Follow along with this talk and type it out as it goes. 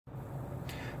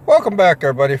Welcome back,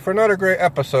 everybody, for another great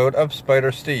episode of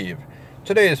Spider Steve.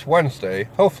 Today is Wednesday.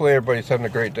 Hopefully everybody's having a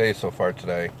great day so far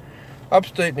today.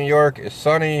 Upstate New York is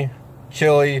sunny,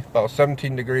 chilly, about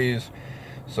 17 degrees,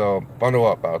 so bundle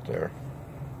up out there.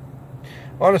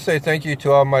 I want to say thank you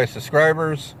to all my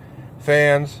subscribers,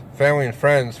 fans, family, and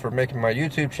friends for making my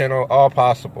YouTube channel all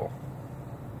possible.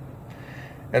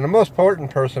 And the most important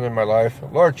person in my life,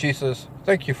 Lord Jesus,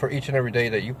 thank you for each and every day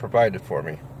that you provided for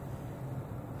me.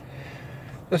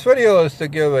 This video is to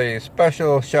give a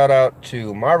special shout out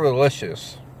to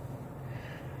Marvelicious.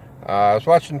 I was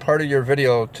watching part of your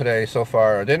video today so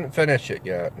far. I didn't finish it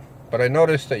yet, but I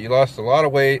noticed that you lost a lot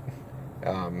of weight.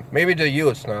 Maybe to you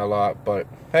it's not a lot, but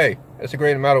hey, it's a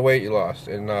great amount of weight you lost.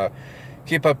 And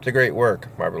keep up the great work,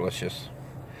 Marvelicious.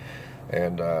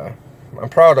 And I'm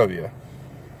proud of you.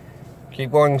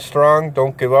 Keep going strong.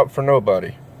 Don't give up for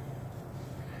nobody.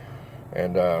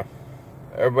 And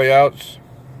everybody else,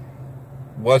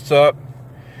 what's up?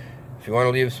 If you want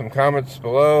to leave some comments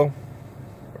below,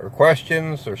 or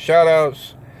questions, or shout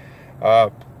outs,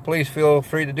 please feel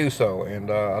free to do so, and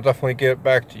I'll definitely get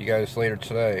back to you guys later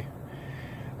today.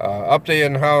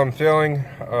 Updating how I'm feeling,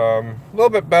 a little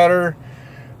bit better,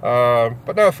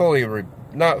 but not fully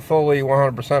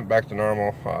 100% back to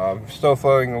normal. Still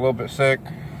feeling a little bit sick,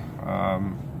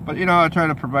 but you know, I try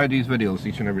to provide these videos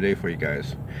each and every day for you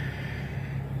guys.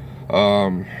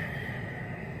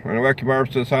 Wacky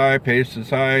Barb says hi, Paige says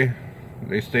hi.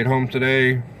 They stayed home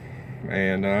today,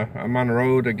 and I'm on the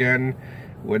road again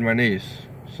with my niece.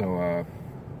 So,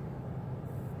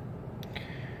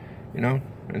 you know,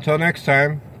 until next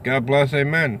time, God bless,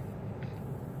 amen.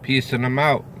 Peace, and I'm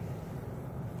out.